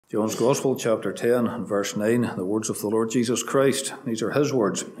John's Gospel, chapter 10, and verse 9, the words of the Lord Jesus Christ. These are his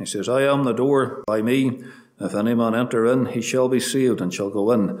words. He says, I am the door. By me, if any man enter in, he shall be saved, and shall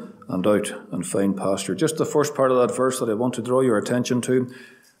go in and out and find pasture. Just the first part of that verse that I want to draw your attention to.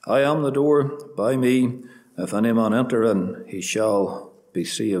 I am the door. By me, if any man enter in, he shall be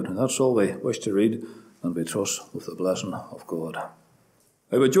saved. And that's all we wish to read, and we trust with the blessing of God.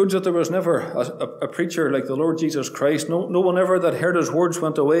 I would judge that there was never a preacher like the Lord Jesus Christ. No one ever that heard his words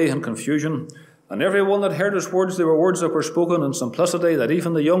went away in confusion. And every one that heard his words, they were words that were spoken in simplicity, that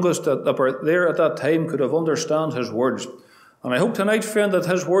even the youngest that were there at that time could have understood his words. And I hope tonight, friend, that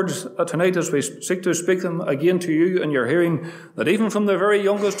his words tonight, as we seek to speak them again to you in your hearing, that even from the very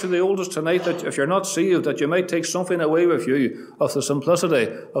youngest to the oldest tonight, that if you're not saved, that you might take something away with you of the simplicity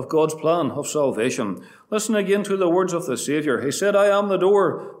of God's plan of salvation. Listen again to the words of the Saviour. He said, I am the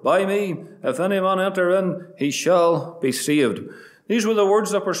door. By me, if any man enter in, he shall be saved. These were the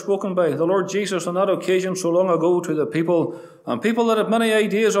words that were spoken by the Lord Jesus on that occasion so long ago to the people, and people that had many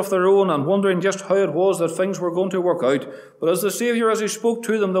ideas of their own and wondering just how it was that things were going to work out. But as the Saviour, as he spoke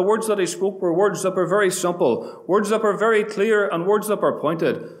to them, the words that he spoke were words that were very simple, words that were very clear, and words that were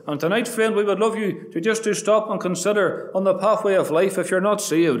pointed. And tonight, friend, we would love you to stop and consider on the pathway of life if you're not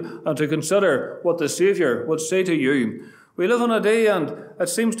saved, and to consider what the Saviour would say to you. We live in a day, and it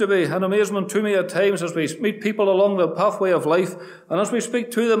seems to be an amazement to me at times as we meet people along the pathway of life, and as we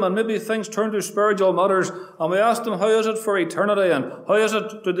speak to them, and maybe things turn to spiritual matters, and we ask them, how is it for eternity, and how is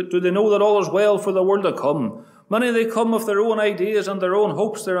it, do they know that all is well for the world to come? Many, they come with their own ideas and their own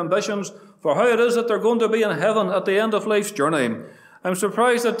hopes, their ambitions, for how it is that they're going to be in heaven at the end of life's journey. I'm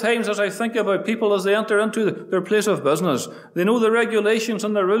surprised at times as I think about people as they enter into their place of business. They know the regulations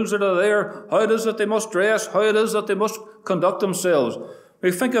and the rules that are there, how it is that they must dress, how it is that they must conduct themselves.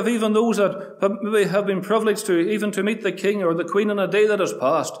 We think of even those that maybe have been privileged to meet the king or the queen in a day that has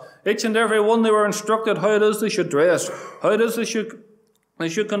passed. Each and every one, they were instructed how it is they should dress, how it is they should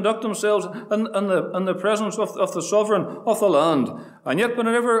conduct themselves in the presence of the sovereign of the land. And yet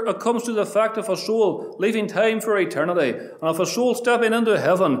whenever it comes to the fact of a soul leaving time for eternity, and of a soul stepping into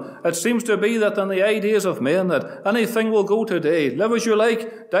heaven, it seems to be that in the ideas of men that anything will go today. Live as you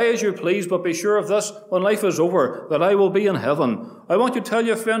like, die as you please, but be sure of this, when life is over, that I will be in heaven. I want to tell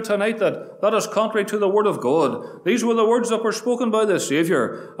you, friend, tonight that is contrary to the Word of God. These were the words that were spoken by the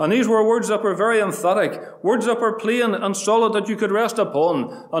Saviour, and these were words that were very emphatic, words that were plain and solid that you could rest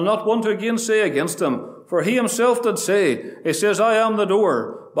upon, and not one to gainsay against him. For he himself did say, he says, I am the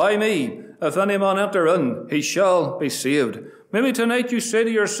door. By me, if any man enter in, he shall be saved. Maybe tonight you say to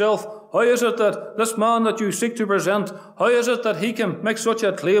yourself, how is it that this man that you seek to present, how is it that he can make such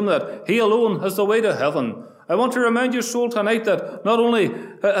a claim that he alone has the way to heaven? I want to remind you, soul, tonight that not only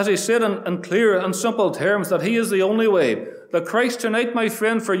has he said in clear and simple terms that he is the only way, that Christ tonight, my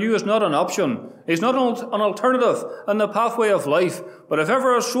friend, for you is not an option. He's not an alternative in the pathway of life. But if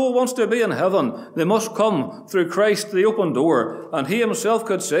ever a soul wants to be in heaven, they must come through Christ, the open door. And he himself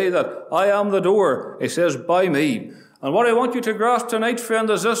could say that, I am the door. He says, by me. And what I want you to grasp tonight, friend,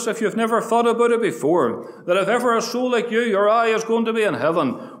 is this, if you've never thought about it before, that if ever a soul like you or I is going to be in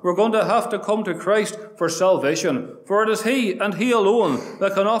heaven, we're going to have to come to Christ for salvation. For it is he and he alone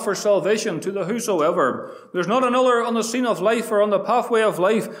that can offer salvation to the whosoever. There's not another on the scene of life or on the pathway of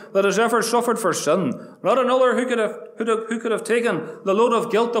life that has ever suffered for sin. Not another who could have taken the load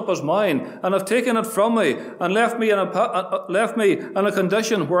of guilt that was mine and have taken it from me and left me in a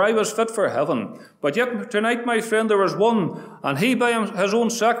condition where I was fit for heaven. But yet tonight, my friend, there was one, and he by his own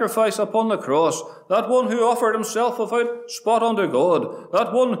sacrifice upon the cross, that one who offered himself without spot unto God,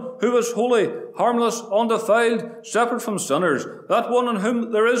 that one who was holy, harmless, undefiled, separate from sinners, that one in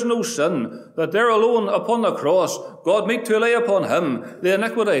whom there is no sin, that there alone upon the cross, God meant to lay upon him the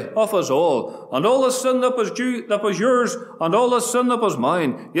iniquity of us all, and all the sin that was yours, and all the sin that was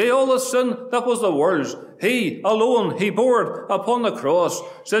mine, yea, all the sin that was the world's. He alone, he bore it upon the cross.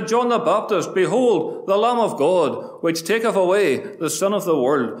 Said John the Baptist, behold, the Lamb of God, which taketh away the sin of the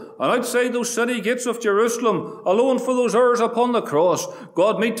world. And outside those city gates of Jerusalem, alone for those hours upon the cross,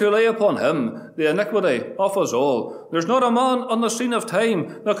 God meant to lay upon him the iniquity of us all. There's not a man on the scene of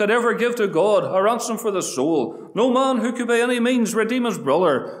time that could ever give to God a ransom for the soul. No man who could by any means redeem his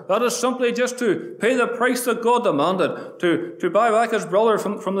brother. That is simply just to pay the price that God demanded, to buy back his brother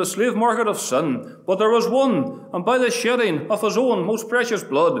from the slave market of sin. But there was one, and by the shedding of his own most precious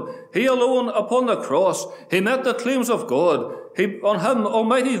blood, he alone upon the cross, he met the claims of God. On him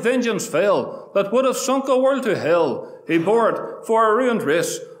almighty vengeance fell, that would have sunk a world to hell. He bore it for a ruined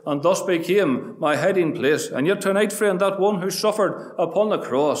race, and thus became my hiding place. And yet tonight, friend, that one who suffered upon the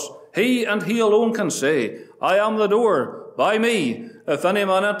cross, he and he alone can say, I am the door. by me. If any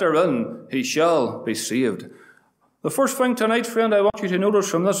man enter in, he shall be saved. The first thing tonight, friend, I want you to notice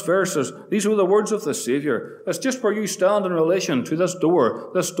from this verse is these are the words of the Saviour. It's just where you stand in relation to this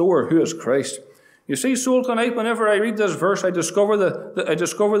door who is Christ. You see, soul, tonight, whenever I read this verse, I discover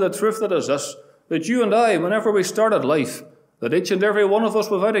the truth that is this, that you and I, whenever we started life, that each and every one of us,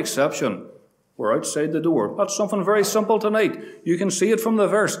 without exception, we're outside the door. That's something very simple tonight. You can see it from the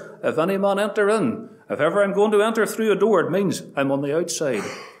verse. If any man enter in, if ever I'm going to enter through a door, it means I'm on the outside.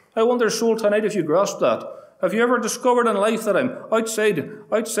 I wonder, soul, tonight, if you grasp that. Have you ever discovered in life that I'm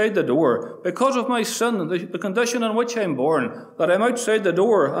outside the door? Because of my sin, the condition in which I'm born, that I'm outside the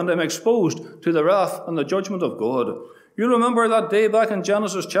door and I'm exposed to the wrath and the judgment of God. You remember that day back in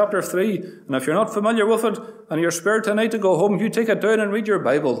Genesis chapter 3, and if you're not familiar with it, and you're spared tonight to go home, you take it down and read your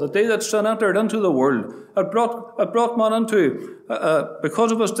Bible. The day that sin entered into the world, it brought man into,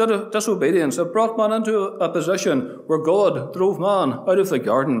 because of his disobedience, it brought man into a position where God drove man out of the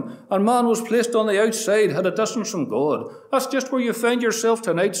garden, and man was placed on the outside at a distance from God. That's just where you find yourself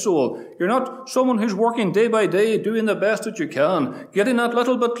tonight, soul. You're not someone who's working day by day, doing the best that you can, getting that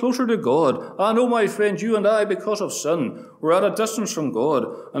little bit closer to God. I know, my friend, you and I, because of sin, we're at a distance from God.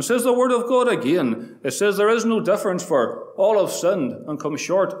 And says the Word of God again, it says there is no difference, for all have sinned and come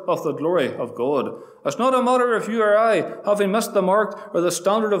short of the glory of God. It's not a matter of you or I having missed the mark or the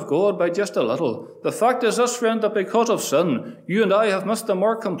standard of God by just a little. The fact is this, friend, that because of sin, you and I have missed the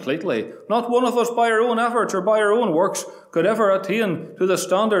mark completely. Not one of us by our own efforts or by our own works could ever attain to the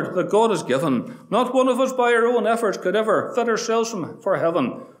standard that God has given. Not one of us by our own efforts could ever fit ourselves for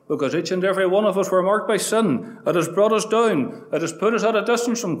heaven, because each and every one of us were marked by sin. It has brought us down. It has put us at a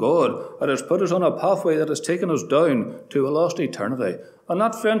distance from God. It has put us on a pathway that has taken us down to a lost eternity. And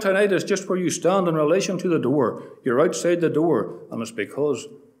that, friend, tonight is just where you stand in relation to the door. You're outside the door, and it's because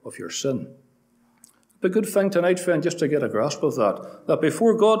of your sin. It's a good thing tonight, friend, just to get a grasp of that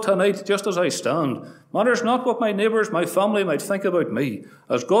before God tonight, just as I stand, matters not what my neighbours, my family might think about me.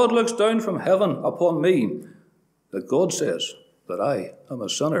 As God looks down from heaven upon me, that God says that I am a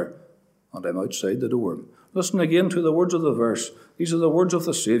sinner and I'm outside the door. Listen again to the words of the verse. These are the words of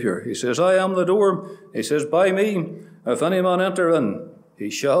the Saviour. He says, I am the door. He says, by me, if any man enter in, he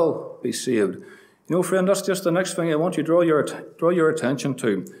shall be saved. You know, friend, that's just the next thing I want you to draw your attention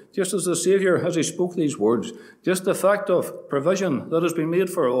to. Just as the Saviour, as he spoke these words, just the fact of provision that has been made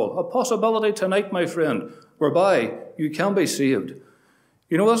for all. A possibility tonight, my friend, whereby you can be saved.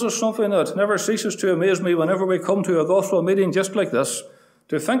 You know, this is something that never ceases to amaze me whenever we come to a gospel meeting just like this.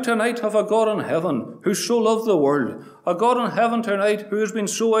 To think tonight of a God in heaven who so loved the world, a God in heaven tonight who has been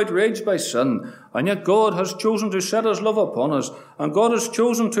so outraged by sin, and yet God has chosen to set his love upon us, and God has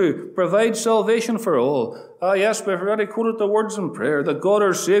chosen to provide salvation for all. Ah, yes, we've already quoted the words in prayer, that God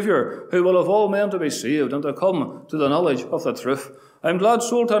our Saviour, who will have all men to be saved and to come to the knowledge of the truth. I'm glad,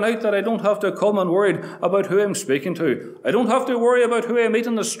 soul, tonight that I don't have to come and worried about who I'm speaking to. I don't have to worry about who I meet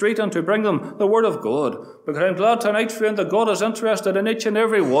in the street and to bring them the Word of God. Because I'm glad tonight, friend, that God is interested in each and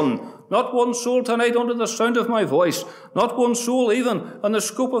every one. Not one soul tonight under the sound of my voice. Not one soul even in the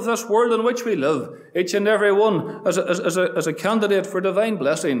scope of this world in which we live. Each and every one as a candidate for divine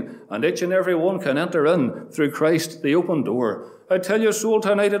blessing. And each and every one can enter in through Christ, the open door. I tell you, soul,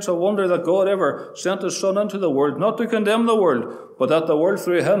 tonight it's a wonder that God ever sent his Son into the world, not to condemn the world, but that the world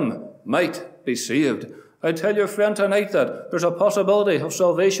through him might be saved. I tell you, friend, tonight that there's a possibility of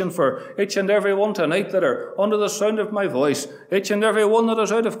salvation for each and every one tonight that are under the sound of my voice, each and every one that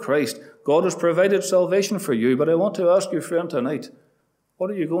is out of Christ. God has provided salvation for you, but I want to ask you, friend, tonight,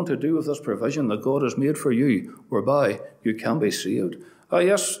 what are you going to do with this provision that God has made for you, whereby you can be saved? Ah,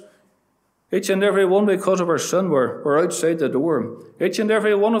 yes, each and every one, because of our sin, we're outside the door. Each and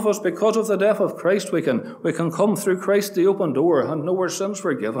every one of us, because of the death of Christ, we can come through Christ, the open door, and know our sins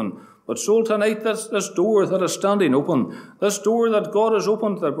forgiven. But soul, tonight, this door that is standing open, this door that God has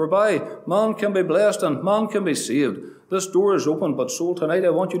opened, that whereby man can be blessed and man can be saved, this door is open. But soul, tonight, I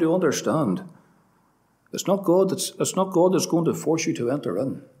want you to understand, it's not God that's going to force you to enter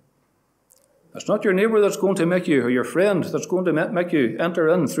in. It's not your neighbour that's going to make you, or your friend that's going to make you enter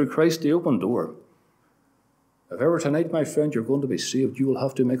in through Christ, the open door. If ever tonight, my friend, you're going to be saved, you will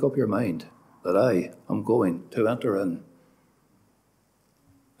have to make up your mind that I am going to enter in.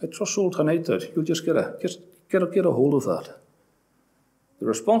 I trust, soul, tonight that you'll just get a hold of that. The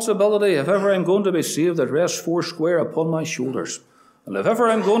responsibility, if ever I'm going to be saved, that rests four square upon my shoulders. And if ever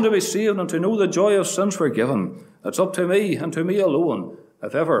I'm going to be saved and to know the joy of sins forgiven, it's up to me and to me alone.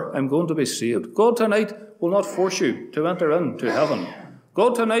 If ever I'm going to be saved. God tonight will not force you to enter into heaven.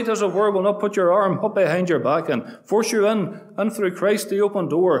 God tonight, as it were, will not put your arm up behind your back and force you in through Christ, the open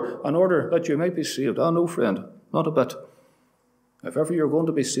door, in order that you might be saved. Ah, no, friend, not a bit. If ever you're going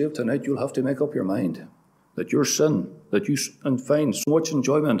to be saved tonight, you'll have to make up your mind that your sin, that you find so much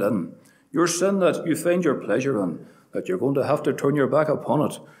enjoyment in, your sin that you find your pleasure in, that you're going to have to turn your back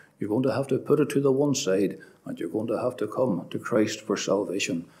upon it. You're going to have to put it to the one side, and you're going to have to come to Christ for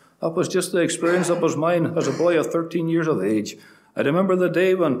salvation. That was just the experience that was mine as a boy of 13 years of age. I remember the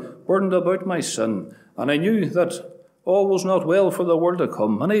day when, burdened about my sin, and I knew that all was not well for the world to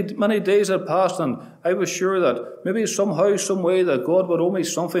come. Many days had passed, and I was sure that maybe somehow, some way, that God would owe me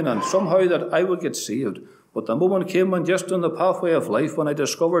something, and somehow that I would get saved. But the moment came when, just on the pathway of life, when I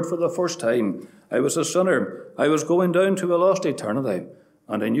discovered for the first time I was a sinner, I was going down to a lost eternity.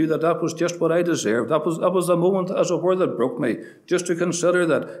 And I knew that that was just what I deserved. That was the moment, as it were, that broke me, just to consider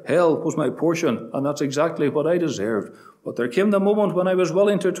that hell was my portion, and that's exactly what I deserved. But there came the moment when I was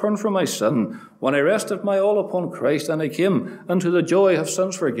willing to turn from my sin, when I rested my all upon Christ, and I came into the joy of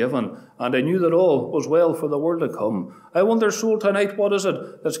sins forgiven, and I knew that all was well for the world to come. I wonder, soul, tonight, what is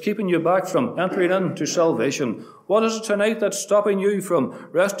it that's keeping you back from entering into salvation? What is it tonight that's stopping you from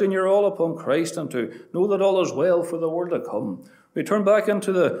resting your all upon Christ, and to know that all is well for the world to come? We turn back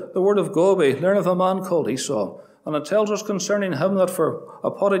into the Word of God. We learn of a man called Esau, and it tells us concerning him that for a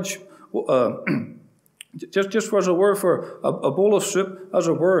pottage, just for, as it were, for a bowl of soup, as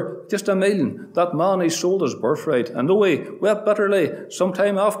it were, just a meal, that man, he sold his birthright. And though he wept bitterly,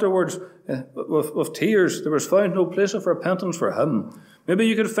 sometime afterwards, with tears, there was found no place of repentance for him. Maybe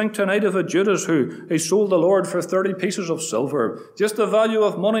you could think tonight of a Judas who he sold the Lord for 30 pieces of silver. Just the value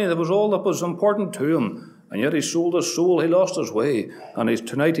of money, that was all that was important to him. And yet he sold his soul, he lost his way. And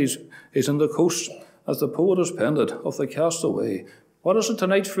tonight he's in the coast, as the poet has penned it, of the castaway. What is it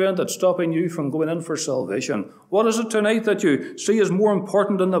tonight, friend, that's stopping you from going in for salvation? What is it tonight that you see as more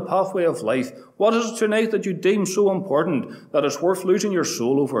important in the pathway of life? What is it tonight that you deem so important that it's worth losing your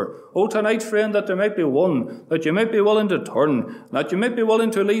soul over? Oh, tonight, friend, that there might be one, that you might be willing to turn, that you might be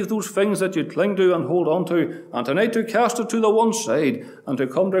willing to leave those things that you cling to and hold on to, and tonight to cast it to the one side, and to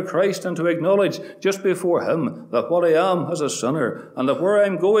come to Christ and to acknowledge just before Him that what I am is a sinner, and that where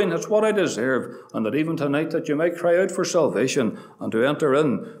I'm going is what I deserve, and that even tonight that you might cry out for salvation, and to enter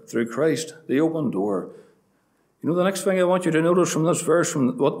in through Christ, the open door. You know, the next thing I want you to notice from this verse,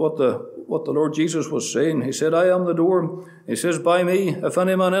 from what the Lord Jesus was saying, He said, I am the door. He says, by me, if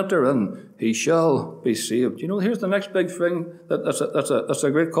any man enter in, he shall be saved. You know, here's the next big thing that's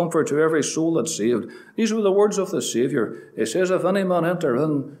a great comfort to every soul that's saved. These were the words of the Saviour. He says, if any man enter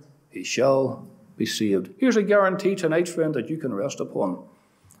in, he shall be saved. Here's a guarantee tonight, friend, that you can rest upon.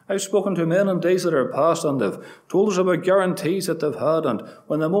 I've spoken to men in days that are past, and they've told us about guarantees that they've had, and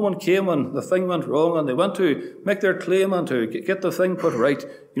when the moment came when the thing went wrong and they went to make their claim and to get the thing put right,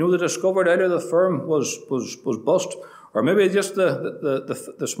 you know, they discovered either the firm was bust, or maybe just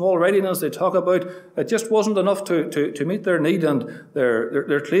the small writing as they talk about, it just wasn't enough to meet their need, and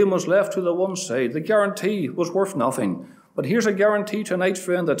their claim was left to the one side. The guarantee was worth nothing. But here's a guarantee tonight,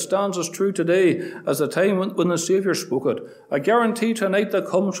 friend, that stands as true today as the time when the Saviour spoke it. A guarantee tonight that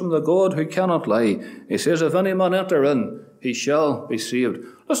comes from the God who cannot lie. He says, if any man enter in, he shall be saved.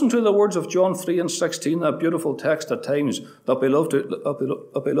 Listen to the words of John 3:16, that beautiful text at times that we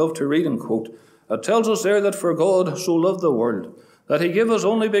love to read and quote. It tells us there that for God so loved the world, that he gave his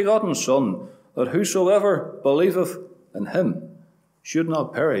only begotten Son, that whosoever believeth in him should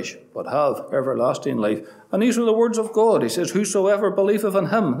not perish, but have everlasting life. And these are the words of God. He says, whosoever believeth in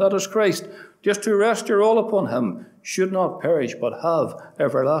him, that is Christ, just to rest your all upon him, should not perish, but have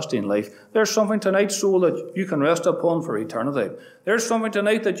everlasting life. There's something tonight, soul, that you can rest upon for eternity. There's something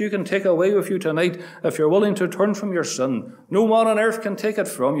tonight that you can take away with you tonight if you're willing to turn from your sin. No man on earth can take it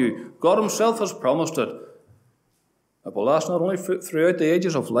from you. God himself has promised it. It will last not only throughout the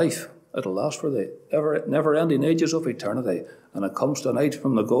ages of life, it'll last for the never-ending ages of eternity. And it comes tonight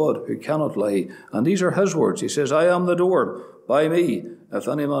from the God who cannot lie. And these are his words. He says, I am the door. By me, if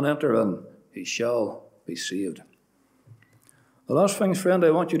any man enter in, he shall be saved. The last thing, friend,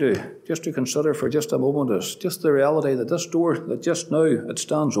 I want you to consider for just a moment is just the reality that this door, that just now it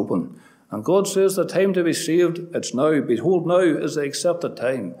stands open. And God says the time to be saved, it's now. Behold, now is the accepted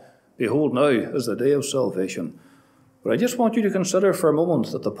time. Behold, now is the day of salvation. But I just want you to consider for a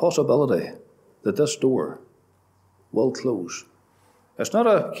moment that the possibility that this door will close. It's not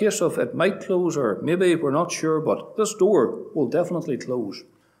a case of it might close or maybe we're not sure, but this door will definitely close.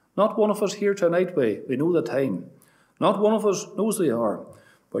 Not one of us here tonight, we know the time. Not one of us knows the hour.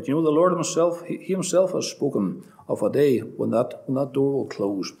 But you know, the Lord himself, he himself has spoken of a day when that door will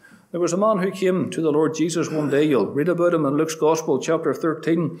close. There was a man who came to the Lord Jesus one day. You'll read about him in Luke's Gospel, chapter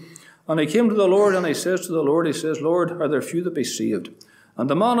 13. And he came to the Lord and he says to the Lord, he says, Lord, are there few that be saved? And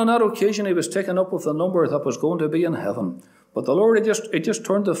the man on that occasion, he was taken up with the number that was going to be in heaven. But the Lord, he just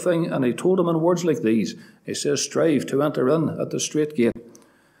turned the thing and he told him in words like these. He says, strive to enter in at the straight gate.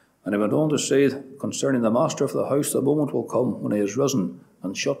 And he went on to say concerning the master of the house, the moment will come when he is risen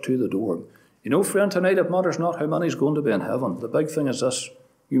and shut to the door. You know, friend, tonight it matters not how many's going to be in heaven. The big thing is this,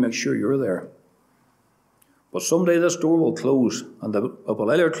 you make sure you're there. But someday this door will close, and it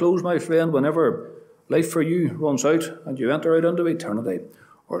will either close, my friend, whenever life for you runs out and you enter out into eternity,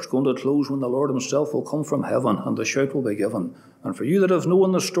 or it's going to close when the Lord himself will come from heaven and the shout will be given. And for you that have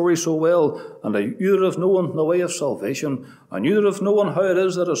known the story so well, and you that have known the way of salvation, and you that have known how it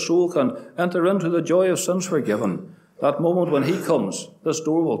is that a soul can enter into the joy of sins forgiven, that moment when he comes, this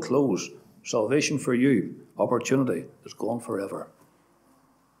door will close. Salvation for you, opportunity, is gone forever.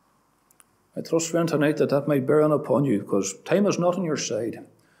 I trust, friend, tonight that might bear on upon you, because time is not on your side.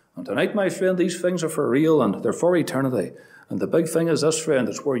 And tonight, my friend, these things are for real and they're for eternity. And the big thing is this, friend,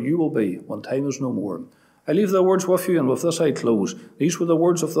 it's where you will be when time is no more. I leave the words with you, and with this I close. These were the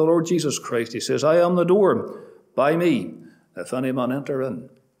words of the Lord Jesus Christ. He says, I am the door. By me, if any man enter in,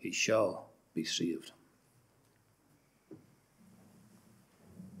 he shall be saved.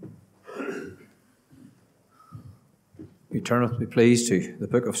 We turn with me, please, to the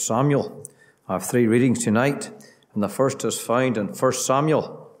book of Samuel. I have 3 readings tonight, and the first is found in 1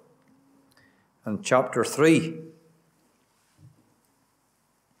 Samuel and chapter 3.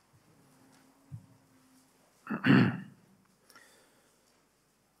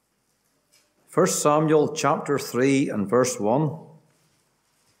 First Samuel chapter 3 and verse 1.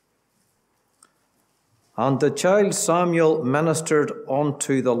 And the child Samuel ministered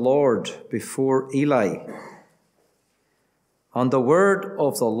unto the Lord before Eli. And the word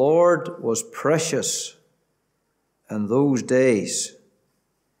of the Lord was precious in those days.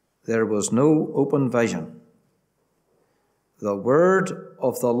 There was no open vision. The word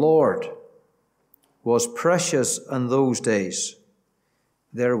of the Lord was precious in those days.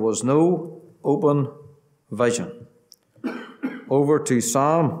 There was no open vision. Over to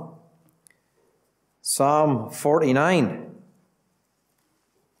Psalm 49.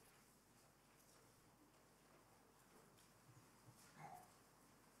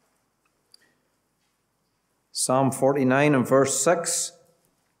 Psalm 49 and verse 6.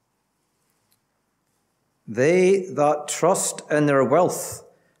 They that trust in their wealth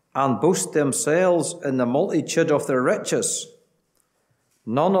and boast themselves in the multitude of their riches,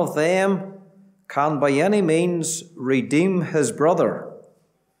 none of them can by any means redeem his brother,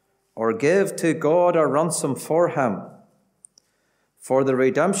 or give to God a ransom for him. For the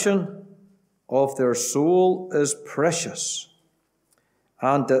redemption of their soul is precious,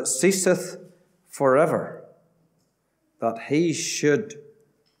 and it ceaseth forever, that he should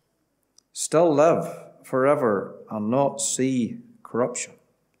still live forever and not see corruption.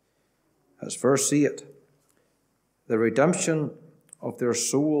 As verse 8, the redemption of their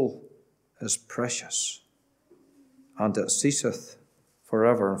soul is precious, and it ceaseth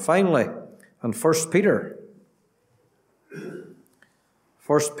forever. And finally, in 1 Peter,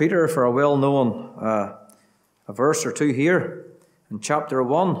 for a well-known a verse or two here, in chapter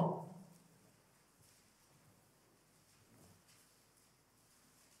 1,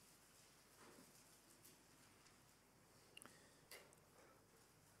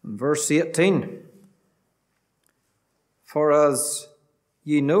 verse 18, for as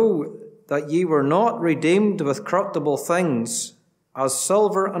ye know that ye were not redeemed with corruptible things, as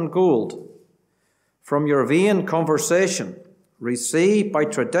silver and gold, from your vain conversation, received by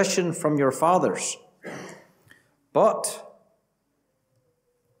tradition from your fathers, but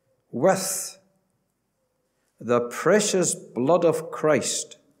with the precious blood of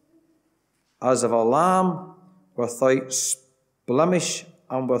Christ, as of a lamb without blemish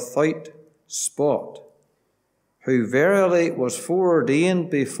and without spot, who verily was foreordained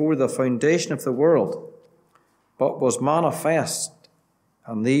before the foundation of the world, but was manifest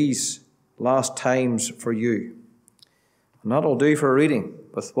in these last times for you. And that'll do for reading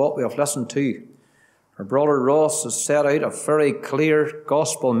with what we have listened to. Our brother Ross has set out a very clear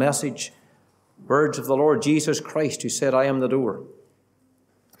gospel message, words of the Lord Jesus Christ, who said, I am the door.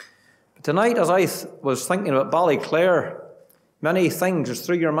 But tonight, as I was thinking about Ballyclare, many things was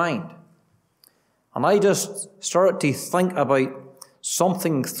through your mind. And I just started to think about some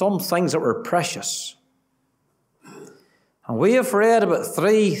things that were precious. And we have read about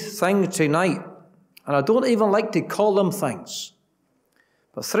 3 things tonight, and I don't even like to call them things.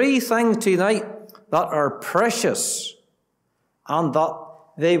 But 3 things tonight that are precious, and that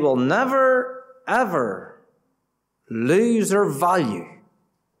they will never, ever lose their value.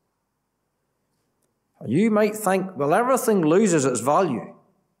 You might think, well, everything loses its value.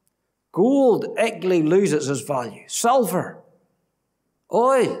 Gold actually loses its value. Silver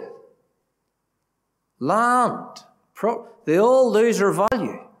oil, land, they all lose their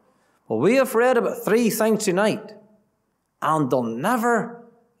value. Well, we have read about three things tonight, and they'll never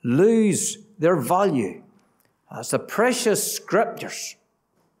lose their value. As the precious scriptures.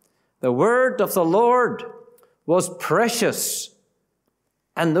 The word of the Lord was precious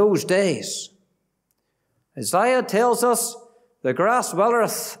in those days. Isaiah tells us, the grass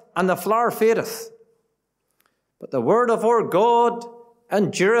withereth and the flower fadeth, but the word of our God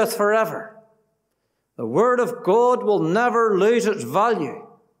endureth forever. The word of God will never lose its value.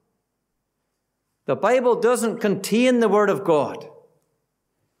 The Bible doesn't contain the word of God.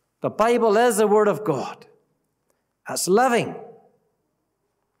 The Bible is the word of God. It's living,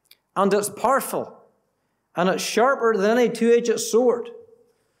 and it's powerful, and it's sharper than any two-edged sword,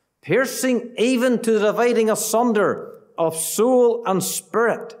 piercing even to the dividing asunder of soul and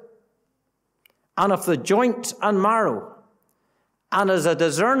spirit, and of the joints and marrow, and is a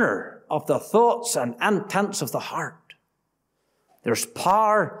discerner of the thoughts and intents of the heart. There's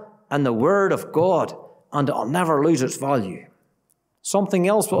power in the word of God, and it will never lose its value. Something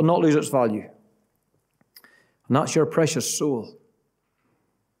else will not lose its value, and that's your precious soul.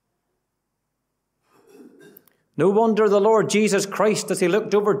 No wonder the Lord Jesus Christ, as he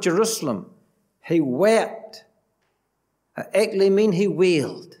looked over Jerusalem, he wept. Actually mean he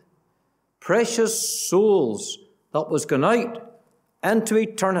wailed. Precious souls that was gone out into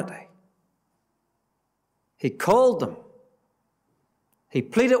eternity. He called them. He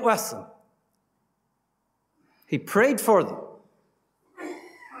pleaded with them. He prayed for them.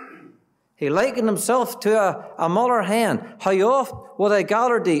 He likened himself to a mother hen. How oft would I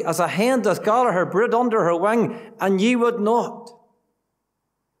gather thee, as a hen doth gather her brood under her wing, and ye would not.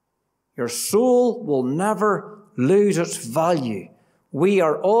 Your soul will never lose its value. We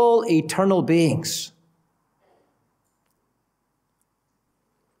are all eternal beings.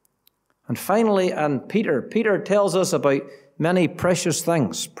 And finally, and Peter tells us about many precious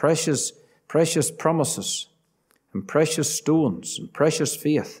things, precious promises, and precious stones, and precious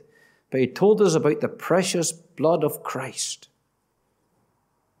faith. But he told us about the precious blood of Christ.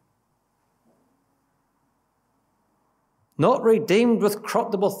 Not redeemed with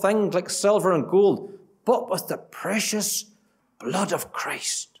corruptible things like silver and gold, but with the precious blood of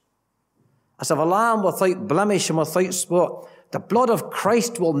Christ. As of a lamb without blemish and without spot, the blood of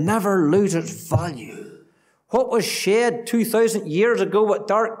Christ will never lose its value. What was shed 2,000 years ago at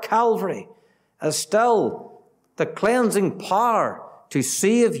dark Calvary is still the cleansing power to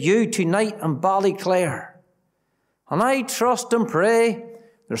save you tonight in Ballyclare. And I trust and pray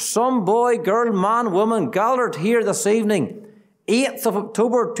there's some boy, girl, man, woman gathered here this evening, 8th of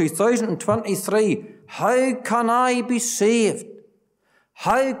October 2023. How can I be saved?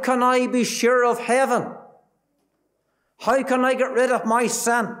 How can I be sure of heaven? How can I get rid of my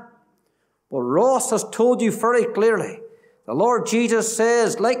sin? Well, Ross has told you very clearly. The Lord Jesus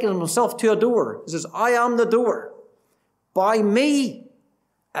says, likening himself to a door, he says, I am the door. By me,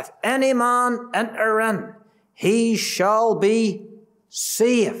 if any man enter in, he shall be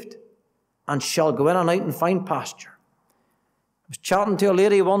saved and shall go in and out and find pasture. I was chatting to a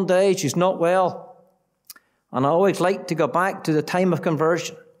lady one day, she's not well, and I always like to go back to the time of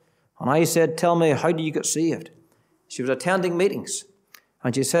conversion. And I said, tell me, how do you get saved? She was attending meetings,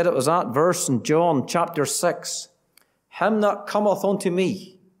 and she said it was that verse in John chapter 6, him that cometh unto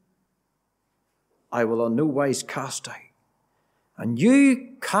me, I will in no wise cast out. And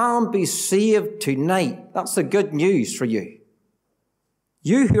you can be saved tonight. That's the good news for you.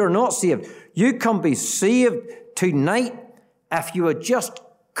 You who are not saved, you can be saved tonight if you would just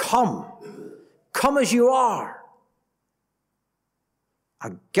come. Come as you are.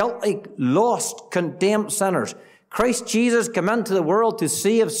 A guilty, lost, condemned sinners. Christ Jesus came into the world to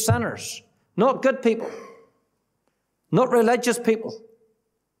save sinners, not good people, not religious people,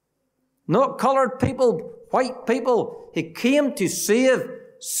 not coloured people, white people. He came to save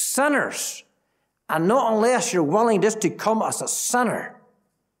sinners. And not unless you're willing just to come as a sinner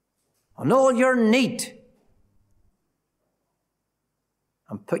on all your need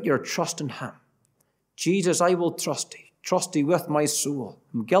and put your trust in him. Jesus, I will trust thee with my soul.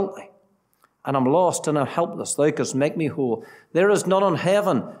 I'm guilty and I'm lost and I'm helpless. Thou canst make me whole. There is none on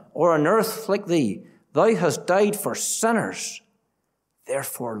heaven or on earth like thee. Thou hast died for sinners.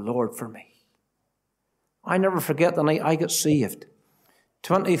 Therefore, Lord, for me. I never forget the night I got saved.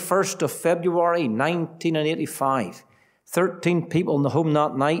 21st of February, 1985. 13 people in the home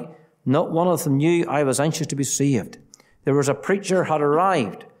that night. Not one of them knew I was anxious to be saved. There was a preacher had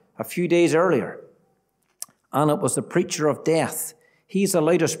arrived a few days earlier, and it was the preacher of death. He's the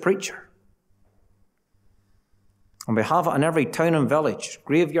loudest preacher. And we have it in every town and village,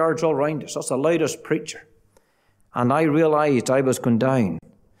 graveyards all around us. That's the loudest preacher. And I realized I was going down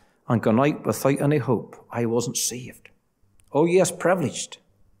and gone out without any hope. I wasn't saved. Oh yes, privileged.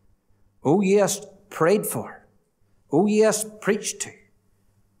 Oh yes, prayed for. Oh yes, preached to.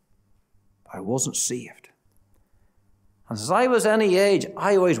 I wasn't saved. And as I was any age,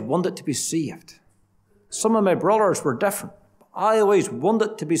 I always wanted to be saved. Some of my brothers were different. I always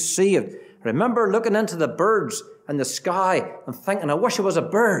wanted to be saved. I remember looking into the birds in the sky and thinking, I wish I was a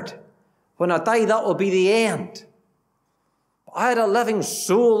bird. When I die, that will be the end. But I had a living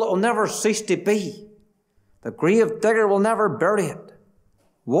soul that will never cease to be. The grave digger will never bury it.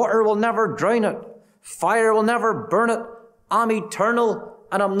 Water will never drown it. Fire will never burn it. I'm eternal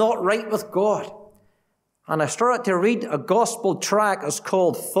and I'm not right with God. And I started to read a gospel tract. It's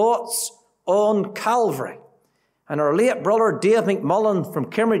called Thoughts on Calvary. And our late brother Dave McMullen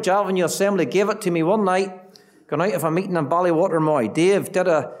from Cambridge Avenue Assembly gave it to me one night, going out of a meeting in Ballywatermoy. Dave did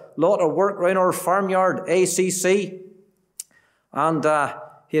a lot of work around our farmyard, ACC, and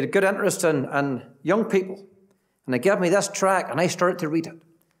he had a good interest in young people. And he gave me this tract, and I started to read it.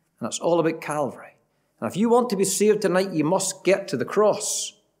 And it's all about Calvary. And if you want to be saved tonight, you must get to the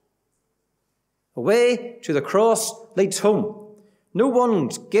cross. The way to the cross leads home. No one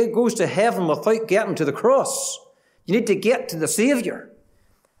goes to heaven without getting to the cross. You need to get to the Saviour.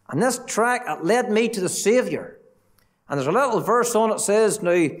 And this tract, it led me to the Saviour. And there's a little verse on it that says,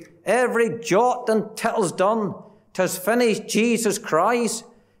 now, every jot and tittle's done, 'tis finished, Jesus cries.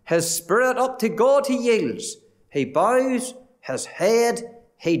 His spirit up to God he yields. He bows his head,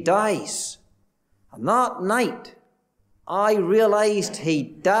 he dies. And that night, I realized he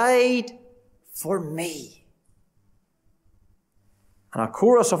died for me. And a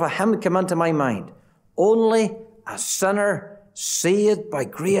chorus of a hymn came into my mind. Only a sinner saved by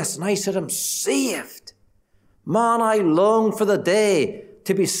grace. And I said, I'm saved. Man, I long for the day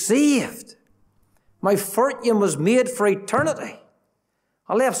to be saved. My fortune was made for eternity.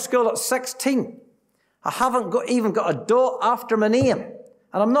 I left school at 16. I haven't even got a dot after my name.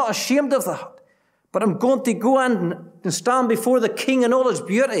 And I'm not ashamed of that. But I'm going to go in and stand before the King in all his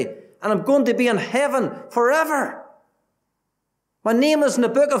beauty. And I'm going to be in heaven forever. My name is in the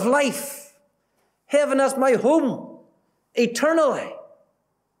book of life. Heaven is my home, eternally.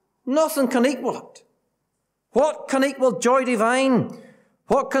 Nothing can equal it. What can equal joy divine?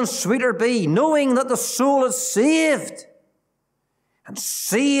 What can sweeter be, knowing that the soul is saved, and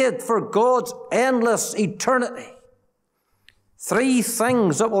saved for God's endless eternity? Three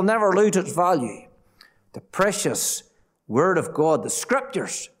things that will never lose its value. The precious Word of God, the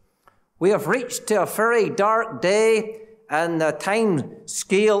Scriptures. We have reached to a very dark day in the time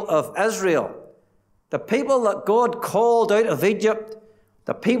scale of Israel. The people that God called out of Egypt,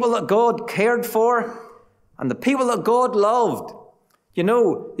 the people that God cared for, and the people that God loved, you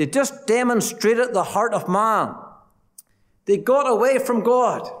know, they just demonstrated the heart of man. They got away from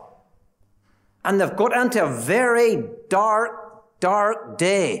God. And they've got into a very dark, dark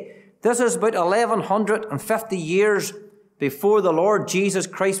day. This is about 1150 years before the Lord Jesus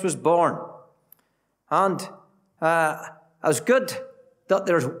Christ was born. And it's good that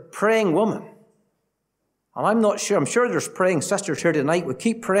there's praying women. And I'm not sure, I'm sure there's praying sisters here tonight. We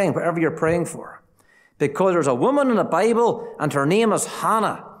keep praying whatever you're praying for. Because there's a woman in the Bible and her name is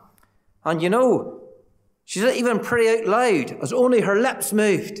Hannah. And you know, she didn't even pray out loud as only her lips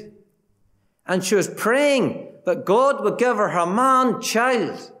moved. And she was praying that God would give her a man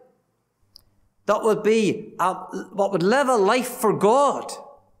child that would be, what would live a life for God.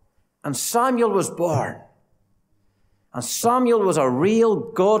 And Samuel was born. And Samuel was a real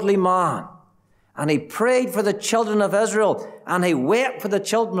godly man. And he prayed for the children of Israel. And he wept for the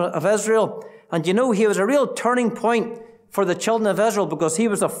children of Israel. And you know, he was a real turning point for the children of Israel because he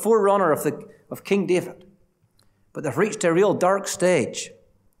was a forerunner of King David. But they've reached a real dark stage.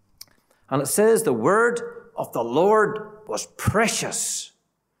 And it says the word of the Lord was precious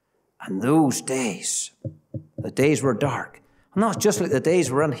in those days. The days were dark. And not just like the days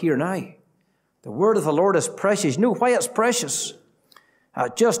we're in here now. The word of the Lord is precious. You know why it's precious?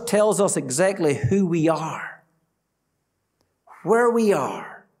 It just tells us exactly who we are, where we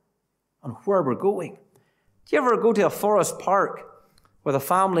are, and where we're going. Do you ever go to a forest park with a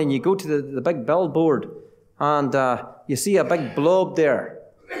family and you go to the big billboard and you see a big blob there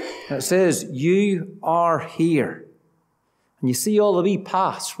and it says, you are here. And you see all the wee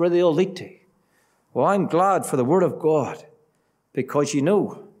paths where they all lead to. Well, I'm glad for the Word of God because you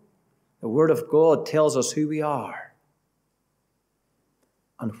know, the Word of God tells us who we are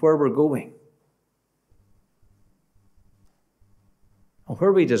and where we're going and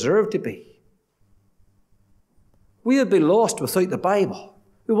where we deserve to be. We would be lost without the Bible.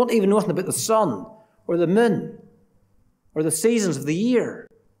 We won't even know nothing about the sun or the moon or the seasons of the year,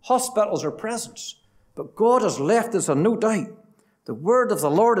 hospitals or prisons. But God has left us in no doubt. The word of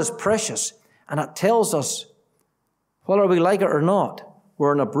the Lord is precious, and it tells us, whether we like it or not,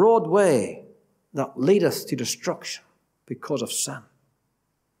 we're in a broad way that leadeth to destruction because of sin.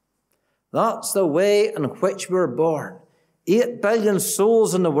 That's the way in which we're born. 8 billion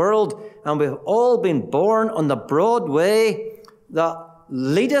souls in the world, and we've all been born on the broad way that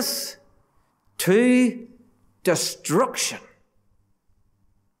leadeth to destruction.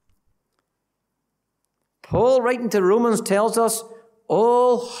 Paul, writing to Romans, tells us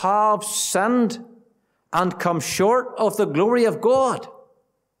all have sinned and come short of the glory of God.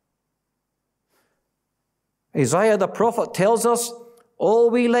 Isaiah the prophet tells us all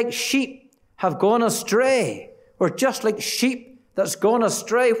we like sheep have gone astray. We're just like sheep that's gone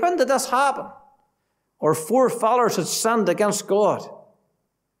astray. When did this happen? Our forefathers had sinned against God.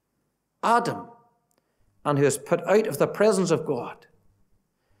 Adam, and who was put out of the presence of God.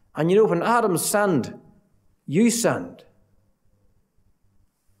 And you know, when Adam sinned, you sinned.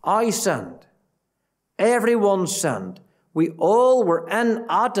 I sinned. Everyone sinned. We all were in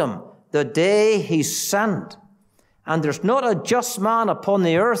Adam the day he sinned. And there's not a just man upon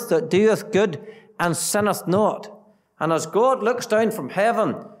the earth that doeth good and sinneth not. And as God looks down from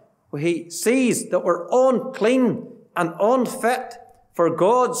heaven, he sees that we're unclean and unfit for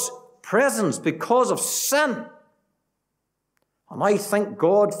God's presence because of sin. And I thank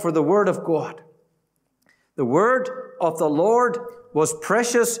God for the word of God. The word of the Lord was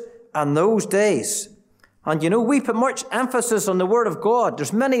precious in those days. And you know, we put much emphasis on the word of God.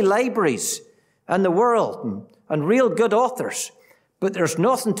 There's many libraries in the world and real good authors, but there's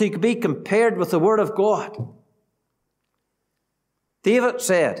nothing to be compared with the word of God. David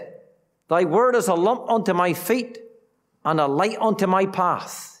said, "Thy word is a lamp unto my feet and a light unto my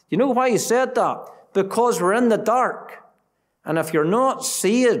path." You know why he said that? Because we're in the dark. And if you're not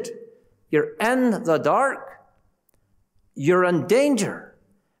saved, you're in the dark. You're in danger.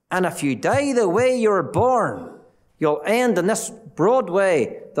 And if you die the way you're born, you'll end in this broad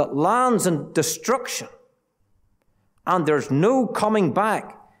way that lands in destruction. And there's no coming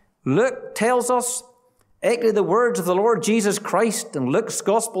back. Luke tells us, echoing the words of the Lord Jesus Christ in Luke's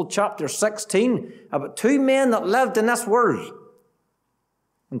Gospel, chapter 16, about 2 men that lived in this world,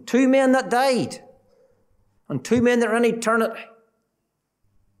 and 2 men that died, and 2 men that are in eternity.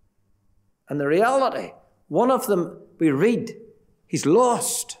 And the reality, one of them, we read, he's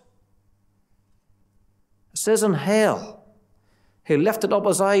lost. It says in hell, he lifted up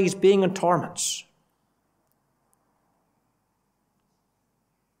his eyes being in torments.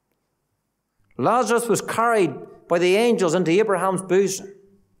 Lazarus was carried by the angels into Abraham's bosom.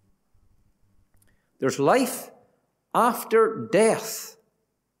 There's life after death.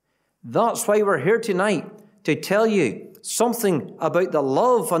 That's why we're here tonight, to tell you something about the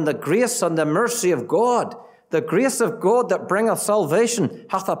love and the grace and the mercy of God. The grace of God that bringeth salvation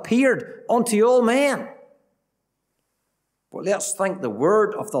hath appeared unto all men. But let's think the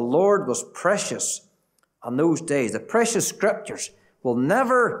word of the Lord was precious in those days. The precious scriptures will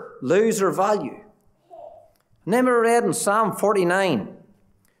never lose their value. And then we read in Psalm 49,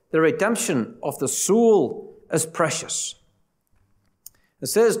 the redemption of the soul is precious. It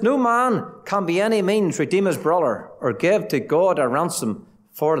says, "No man can by any means redeem his brother or give to God a ransom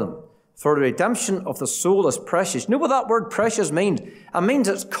for them. For the redemption of the soul is precious." You know what that word precious means? It means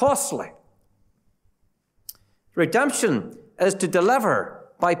it's costly. Redemption is to deliver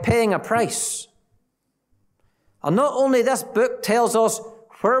by paying a price. And not only this book tells us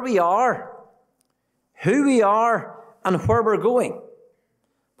where we are, who we are, and where we're going,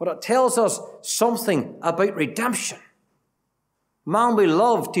 but it tells us something about redemption. Man, we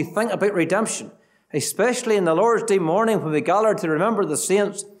love to think about redemption, especially in the Lord's Day morning when we gather to remember the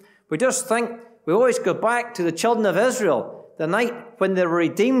saints. We just think, we always go back to the children of Israel, the night when they were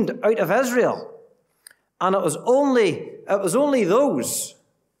redeemed out of Israel. And it was only those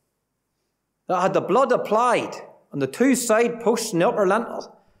that had the blood applied on the 2 side posts in the upper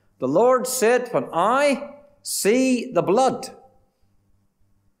lintel. The Lord said, "When I see the blood,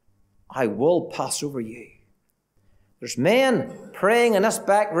 I will pass over you." There's men praying in this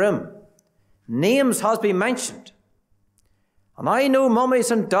back room. Names has been mentioned. And I know mummies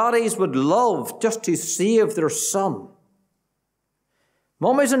and daddies would love just to save their son.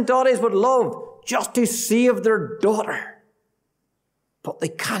 Mummies and daddies would love just to save their daughter. But they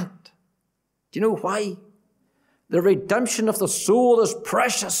can't. Do you know why? The redemption of the soul is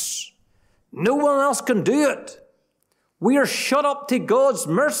precious. No one else can do it. We are shut up to God's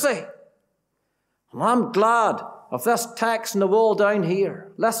mercy. And I'm glad of this text in the wall down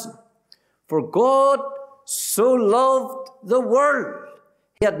here. Listen. For God so loved the world.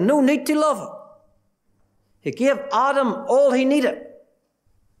 He had no need to love it. He gave Adam all he needed.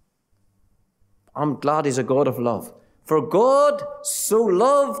 I'm glad he's a God of love. For God so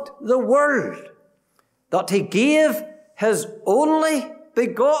loved the world that he gave his only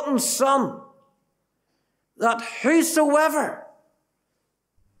begotten Son, that whosoever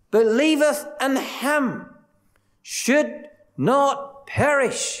believeth in him should not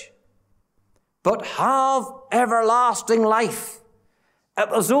perish, but have everlasting life. It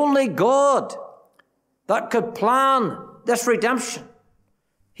was only God that could plan this redemption.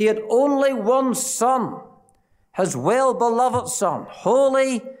 He had only one Son, his well-beloved Son,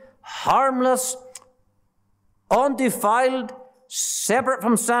 holy, harmless, undefiled, separate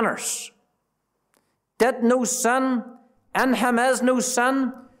from sinners. Did no sin, in him is no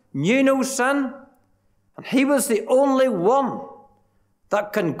sin, knew no sin, and he was the only one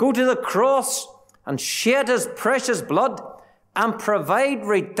that can go to the cross and shed his precious blood and provide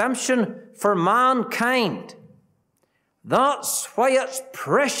redemption for mankind. That's why it's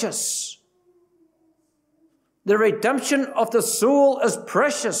precious. The redemption of the soul is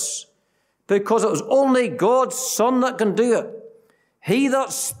precious because it was only God's Son that can do it. He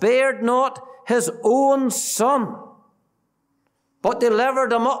that spared not his own Son, but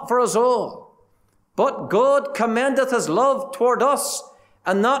delivered him up for us all. But God commendeth his love toward us,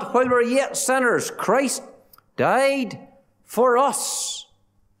 and that while we were yet sinners, Christ died for us.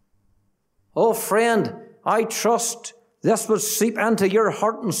 Oh, friend, I trust this will seep into your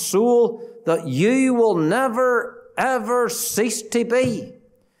heart and soul that you will never, ever cease to be.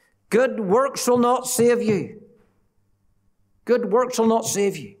 Good works will not save you. Good works will not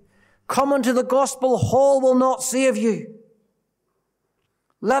save you. Coming to the gospel hall will not save you.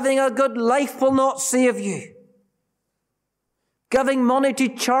 Living a good life will not save you. Giving money to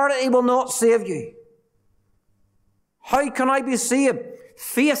charity will not save you. How can I be saved?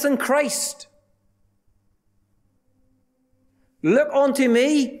 Faith in Christ. Look unto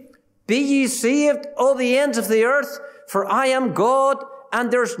me, be ye saved, all the ends of the earth, for I am God,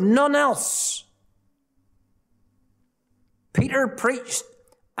 and there's none else. Peter preached,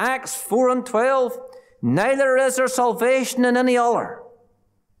 Acts 4:12, neither is there salvation in any other.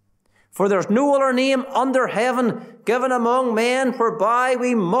 For there's no other name under heaven given among men whereby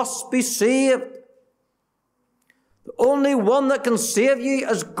we must be saved. The only one that can save you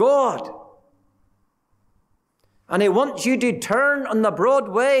is God. And he wants you to turn on the broad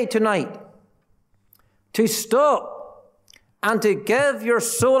way tonight, to stop and to give your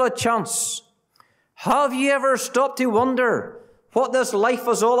soul a chance. Have you ever stopped to wonder what this life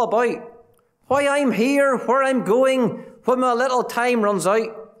is all about? Why I'm here, where I'm going, when my little time runs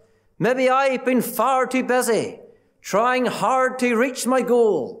out? Maybe I've been far too busy, trying hard to reach my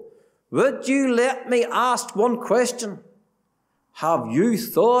goal. Would you let me ask one question? Have you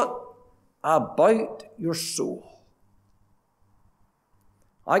thought about your soul?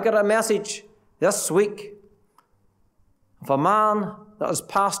 I got a message this week of a man that has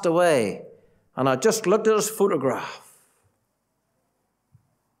passed away, and I just looked at his photograph.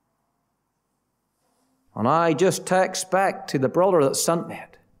 And I just text back to the brother that sent me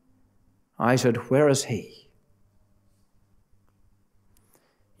it. I said, where is he?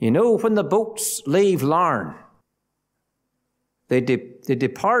 You know, when the boats leave Larne, they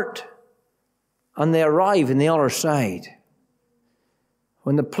depart and they arrive on the other side.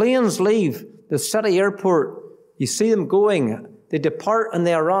 When the planes leave the city airport, you see them going, they depart and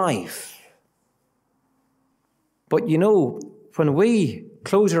they arrive. But you know, when we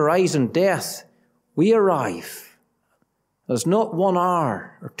close our eyes in death, we arrive. It's not 1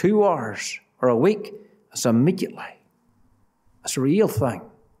 hour or 2 hours or a week. It's immediately. It's a real thing.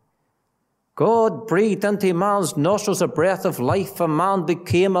 God breathed into man's nostrils a breath of life, and man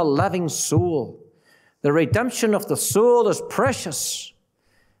became a living soul. The redemption of the soul is precious,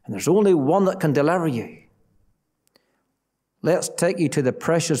 and there's only one that can deliver you. Let's take you to the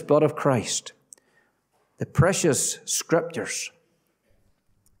precious blood of Christ, the precious scriptures,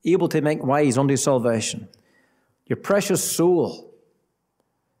 able to make wise unto salvation. Your precious soul.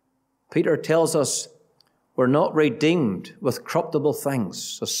 Peter tells us we're not redeemed with corruptible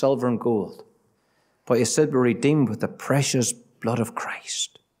things, as silver and gold, but he said we're redeemed with the precious blood of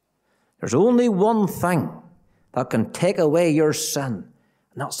Christ. There's only one thing that can take away your sin,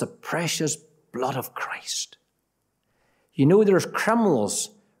 and that's the precious blood of Christ. You know, there's criminals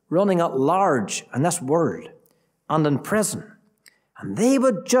running at large in this world and in prison, and they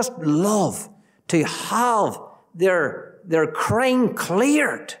would just love to have their crime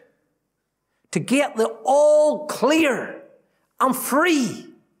cleared, to get the all clear and free.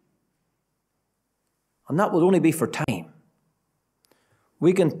 And that will only be for time.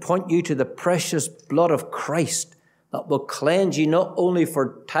 We can point you to the precious blood of Christ that will cleanse you not only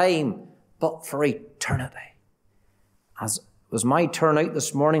for time, but for eternity. As it was my turn out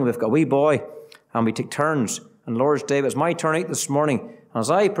this morning, we've got a wee boy, and we take turns on Lord's Day. It was my turn out this morning. And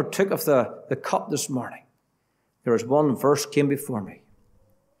as I partook of the cup this morning, there was one verse came before me.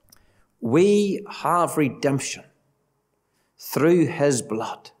 We have redemption through his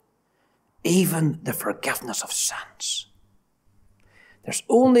blood, even the forgiveness of sins. There's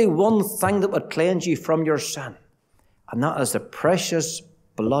only one thing that would cleanse you from your sin, and that is the precious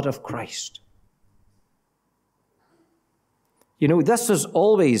blood of Christ. You know, this is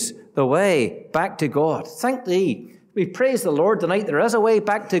always the way back to God. Thank thee. We praise the Lord tonight. There is a way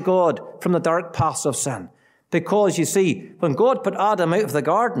back to God from the dark paths of sin. Because, you see, when God put Adam out of the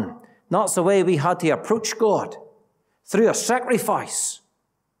garden, that's the way we had to approach God, through a sacrifice.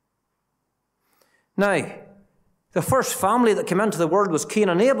 Now, the first family that came into the world was Cain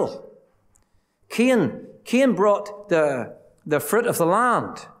and Abel. Cain brought the fruit of the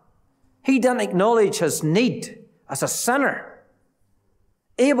land. He didn't acknowledge his need as a sinner.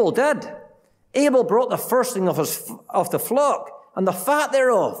 Abel did. Abel brought the firsting of the flock and the fat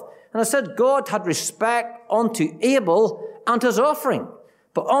thereof. And it said God had respect unto Abel and his offering.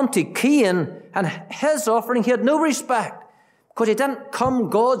 But unto Cain and his offering he had no respect, because he didn't come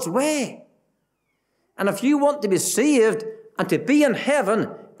God's way. And if you want to be saved and to be in heaven,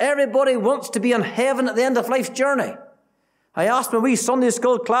 everybody wants to be in heaven at the end of life's journey. I asked my wee Sunday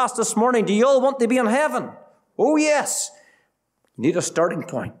school class this morning, do you all want to be in heaven? Oh, yes. You need a starting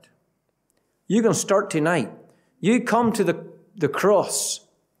point. You can start tonight. You come to the cross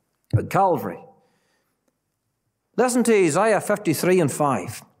at Calvary. Listen to Isaiah 53 and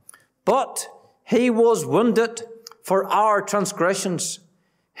 5. But he was wounded for our transgressions.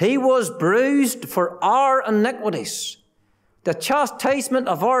 He was bruised for our iniquities. The chastisement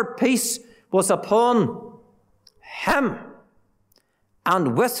of our peace was upon him,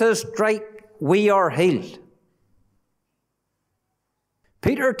 and with his stripe we are healed.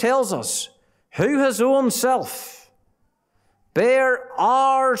 Peter tells us, who his own self bare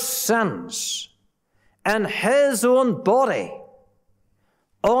our sins in his own body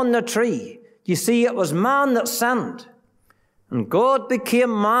on the tree. You see, it was man that sinned, and God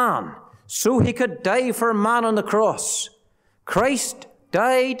became man so he could die for man on the cross. Christ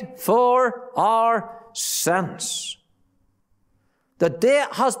died for our sins. The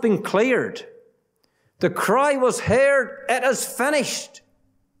debt has been cleared. The cry was heard, it is finished.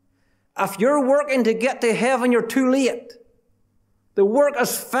 If you're working to get to heaven, you're too late. The work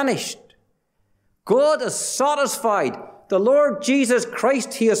is finished. God is satisfied. The Lord Jesus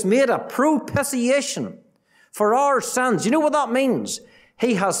Christ, he has made a propitiation for our sins. You know what that means?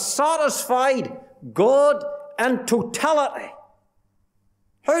 He has satisfied God in totality.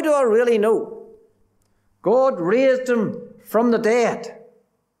 How do I really know? God raised him from the dead.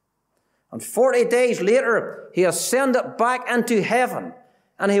 And 40 days later, he ascended back into heaven.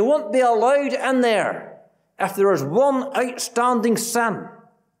 And he won't be allowed in there if there is one outstanding sin.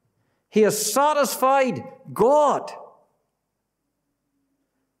 He has satisfied God.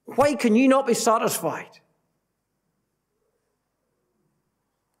 Why can you not be satisfied?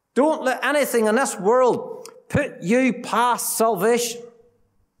 Don't let anything in this world put you past salvation.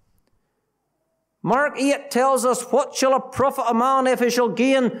 Mark 8 tells us, what shall it profit a man if he shall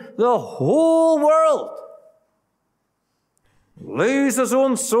gain the whole world, lose his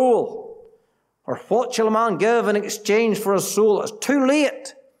own soul? Or what shall a man give in exchange for his soul? It's too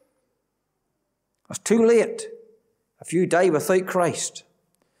late. It's too late if you die without Christ.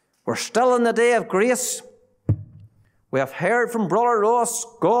 We're still in the day of grace. We have heard from Brother Ross,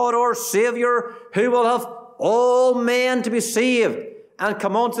 God our Saviour, who will have all men to be saved and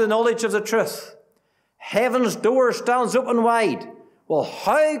come on to the knowledge of the truth. Heaven's door stands open wide. Well,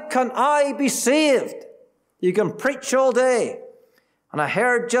 how can I be saved? You can preach all day. And I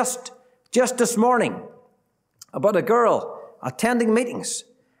heard just this morning about a girl attending meetings,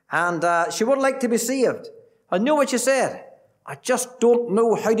 and she would like to be saved. I know what she said. I just don't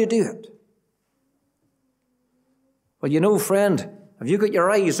know how to do it. Well, you know, friend, if you got your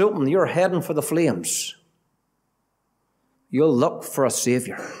eyes open, you're heading for the flames. You'll look for a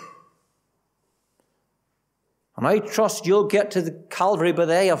Saviour. And I trust you'll get to the Calvary by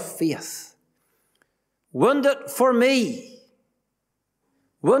the eye of faith. Wounded for me.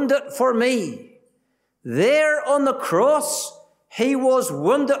 Wounded for me. There on the cross, he was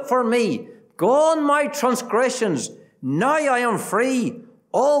wounded for me. Gone my transgressions. Now I am free.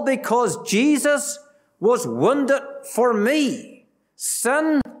 all because Jesus was wounded for me.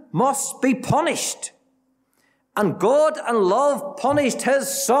 Sin must be punished. And God in love punished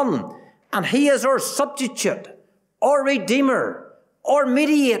his Son, and he is our substitute, or Redeemer, or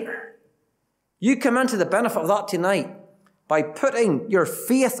Mediator. You come into the benefit of that tonight by putting your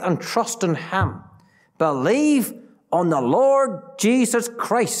faith and trust in him. Believe on the Lord Jesus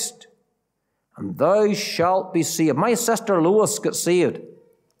Christ, and thou shalt be saved. My sister Lois got saved.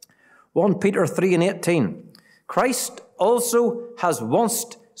 1 Peter 3:18. Christ also has once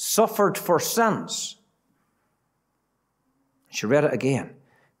suffered for sins. She read it again.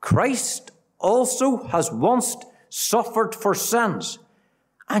 Christ also has once suffered for sins.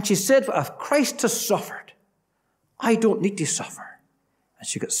 And she said, if Christ has suffered, I don't need to suffer. And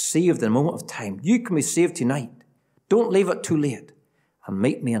she got saved in a moment of time. You can be saved tonight. Don't leave it too late. And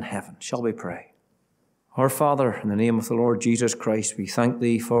meet me in heaven. Shall we pray? Our Father, in the name of the Lord Jesus Christ, we thank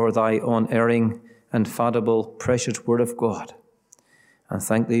thee for thy unerring, infallible, precious word of God. And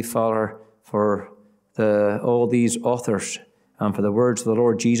thank thee, Father, for all these authors and for the words of the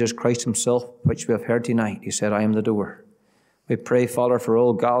Lord Jesus Christ himself, which we have heard tonight. He said, I am the door. We pray, Father, for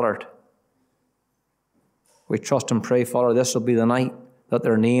all Gallard. We trust and pray, Father, this will be the night that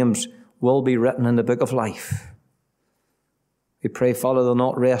their names will be written in the book of life. We pray, Father, they'll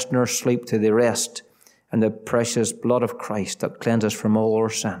not rest nor sleep till they rest in the precious blood of Christ that cleanses from all our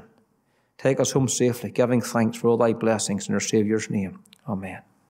sin. Take us home safely, giving thanks for all thy blessings in our Saviour's name. Amen.